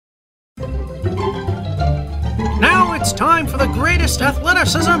it's time for the greatest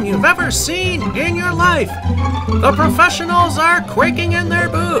athleticism you've ever seen in your life. The professionals are quaking in their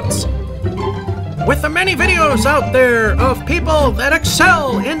boots. With the many videos out there of people that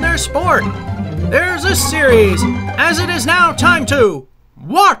excel in their sport, there's a series, as it is now time to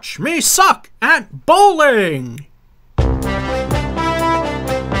Watch Me Suck at Bowling!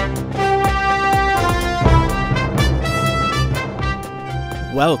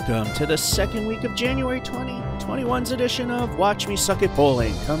 Welcome to the second week of January 2021's edition of Watch Me Suck at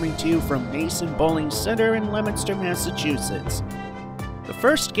Bowling, coming to you from Mason Bowling Center in Leominster, Massachusetts. The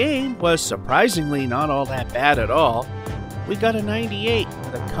first game was surprisingly not all that bad at all. We got a 98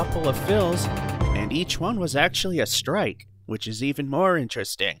 with a couple of fills, and each one was actually a strike, which is even more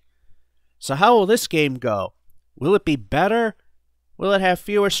interesting. So how will this game go? Will it be better? Will it have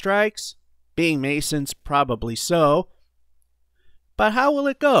fewer strikes? Being Masons, probably so. But how will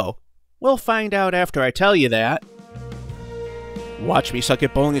it go? We'll find out after I tell you that. Watch Me Suck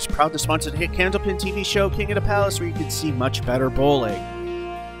at Bowling is proud to sponsor the hit Candlepin TV show King of the Palace, where you can see much better bowling.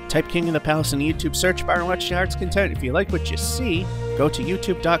 Type King of the Palace in the YouTube search bar and watch your heart's content. If you like what you see, go to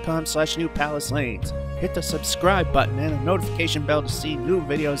youtube.com/newpalacelanes. Hit the subscribe button and a notification bell to see new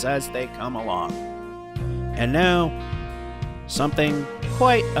videos as they come along. And now, something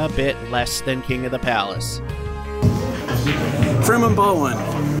quite a bit less than King of the Palace. From and ball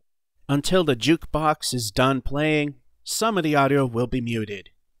one. Until the jukebox is done playing, some of the audio will be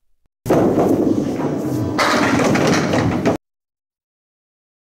muted.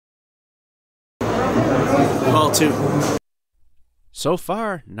 Ball two. So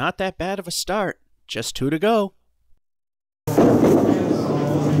far, not that bad of a start. Just 2 to go.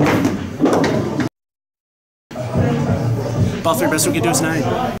 Ball three, best we can do is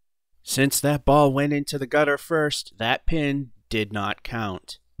 9. Since that ball went into the gutter first, that pin did not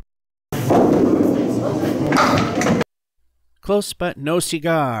count. Close but no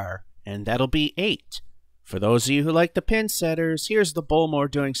cigar, and that'll be 8. For those of you who like the pin setters, here's the Bowlmore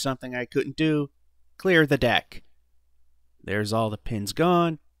doing something I couldn't do. Clear the deck. There's all the pins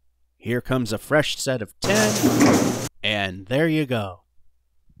gone. Here comes a fresh set of 10, and there you go.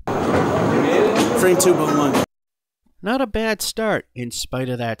 Frame 2, ball 1. Not a bad start, in spite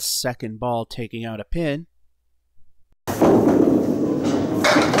of that second ball taking out a pin.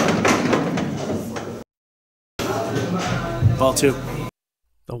 Ball 2.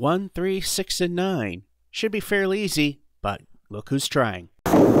 The 1, 3, 6, and 9 should be fairly easy, but look who's trying.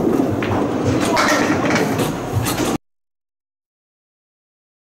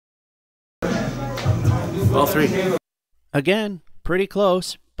 Ball 3. Again, pretty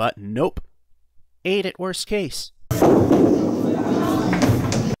close, but nope. 8 at worst case.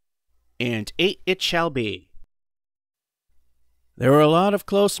 And 8 it shall be. There were a lot of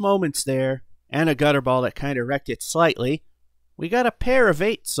close moments there, and a gutter ball that kind of wrecked it slightly. We got a pair of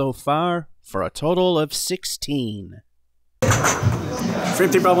 8 so far, for a total of 16.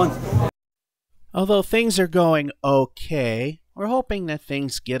 Frame 3, ball 1. Although things are going okay, we're hoping that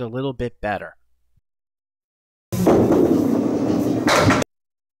things get a little bit better.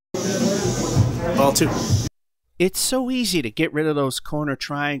 Ball 2. It's so easy to get rid of those corner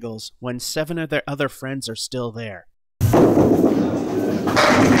triangles when 7 of their other friends are still there.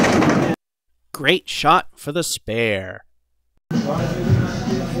 Great shot for the spare.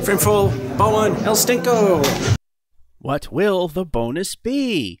 Frame full, ball 1, El Stinko. What will the bonus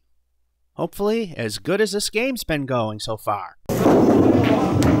be? Hopefully as good as this game's been going so far.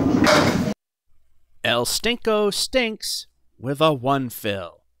 El Stinko stinks with a 1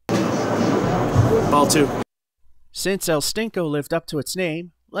 fill. Ball 2. Since El Stinko lived up to its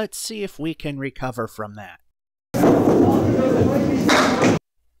name, let's see if we can recover from that.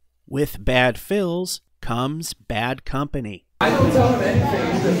 With bad fills comes bad company.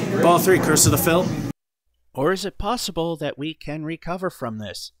 Ball 3, curse of the fill. Or is it possible that we can recover from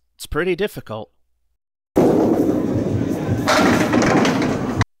this? It's pretty difficult.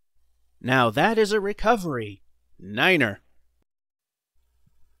 Now that is a recovery. 9er.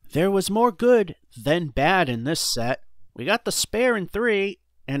 There was more good than bad in this set. We got the spare in 3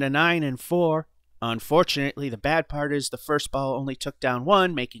 and a 9 in 4. Unfortunately, the bad part is the first ball only took down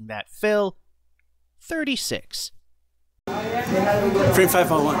 1, making that fill. 36. Frame 5,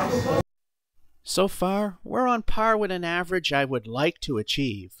 ball 1. So far, we're on par with an average I would like to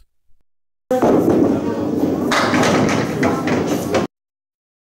achieve.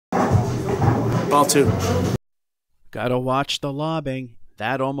 Ball 2. Gotta watch the lobbing.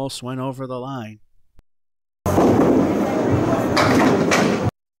 That almost went over the line.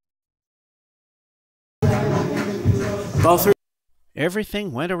 Ball 3.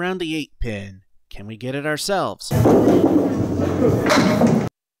 Everything went around the 8 pin. Can we get it ourselves?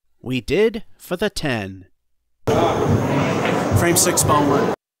 We did for the 10. Frame 6, ball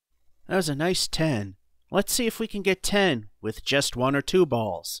 1. That was a nice 10. Let's see if we can get 10 with just 1 or 2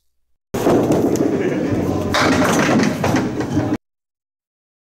 balls.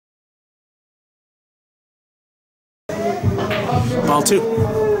 Ball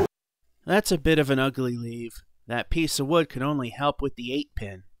 2. That's a bit of an ugly leave. That piece of wood could only help with the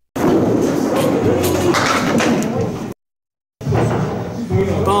 8-pin.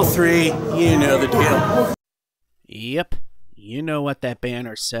 Ball 3, you know the deal. Yep, you know what that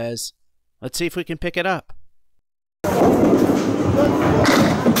banner says. Let's see if we can pick it up.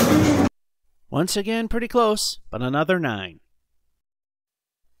 Once again, pretty close, but another 9.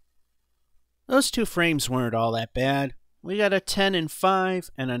 Those 2 frames weren't all that bad. We got a 10 in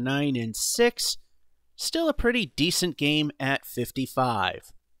 5 and a 9 in 6. Still a pretty decent game at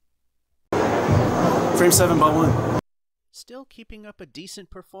 55. Frame 7, ball 1. Still keeping up a decent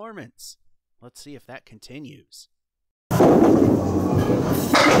performance. Let's see if that continues.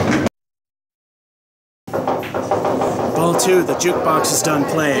 Ball 2, the jukebox is done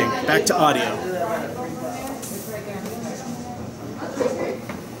playing. Back to audio.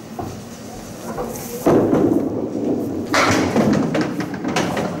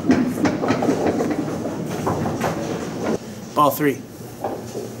 Ball 3.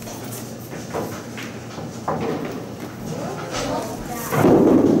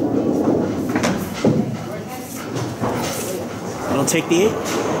 It'll take the 8.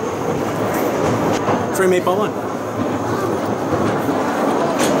 Frame 8, ball 1.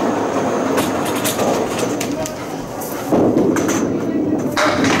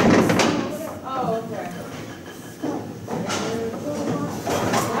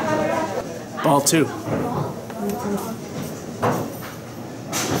 Ball 2.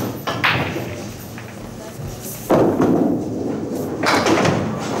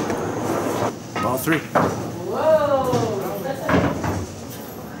 Ball 3.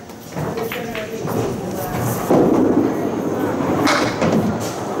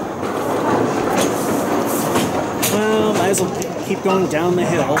 Well, might as well keep going down the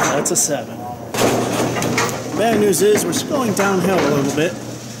hill. That's a 7. Bad news is we're going downhill a little bit.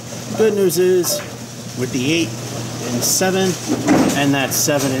 Good news is, with the 8 and 7, and that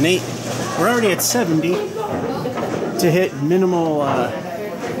 7 and 8, we're already at 70 to hit minimal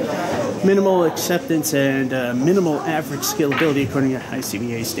acceptance and minimal average skill ability according to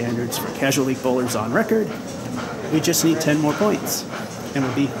ICBA standards for casual league bowlers on record. We just need 10 more points, and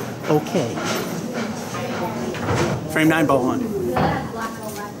we'll be okay. Frame 9, ball 1.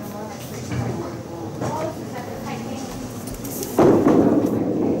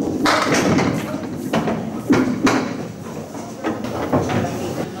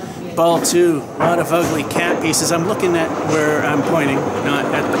 Ball 2, a lot of ugly cat pieces. I'm looking at where I'm pointing, not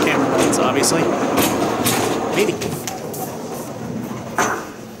at the camera lens, obviously. Maybe.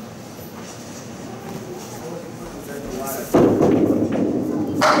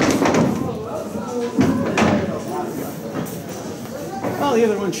 Well, the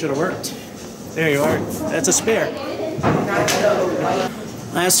other one should have worked. There you are. That's a spare.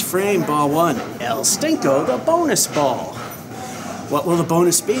 Last frame, ball 1. El Stinko, the bonus ball. What will the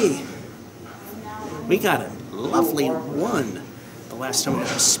bonus be? We got a lovely 1 the last time we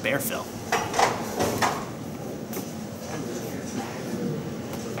had a spare fill.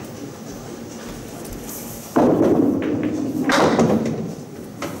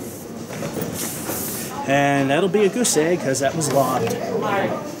 And that'll be a goose egg because that was lobbed.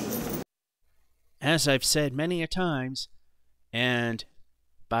 As I've said many a times, and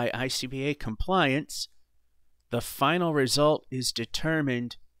by ICBA compliance, the final result is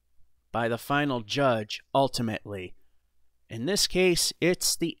determined by the final judge ultimately. In this case,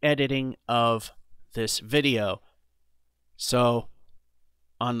 it's the editing of this video. So,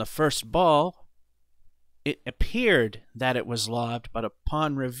 on the first ball, it appeared that it was lobbed, but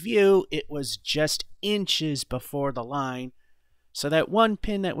upon review, it was just inches before the line, so that 1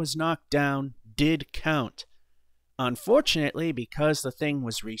 pin that was knocked down did count. Unfortunately, because the thing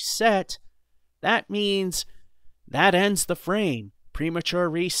was reset, that means that ends the frame. Premature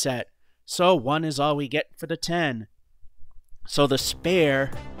reset. So 1 is all we get for the 10. So the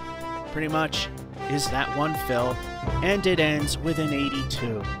spare pretty much is that 1 fill, and it ends with an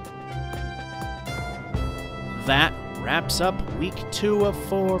 82. That wraps up week 2 of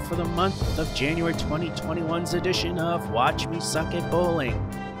 4 for the month of January 2021's edition of Watch Me Suck at Bowling.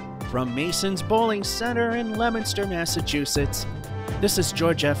 From Mason's Bowling Center in Leominster, Massachusetts, this is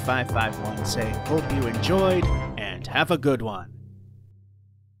George F551 saying, hope you enjoyed and have a good one.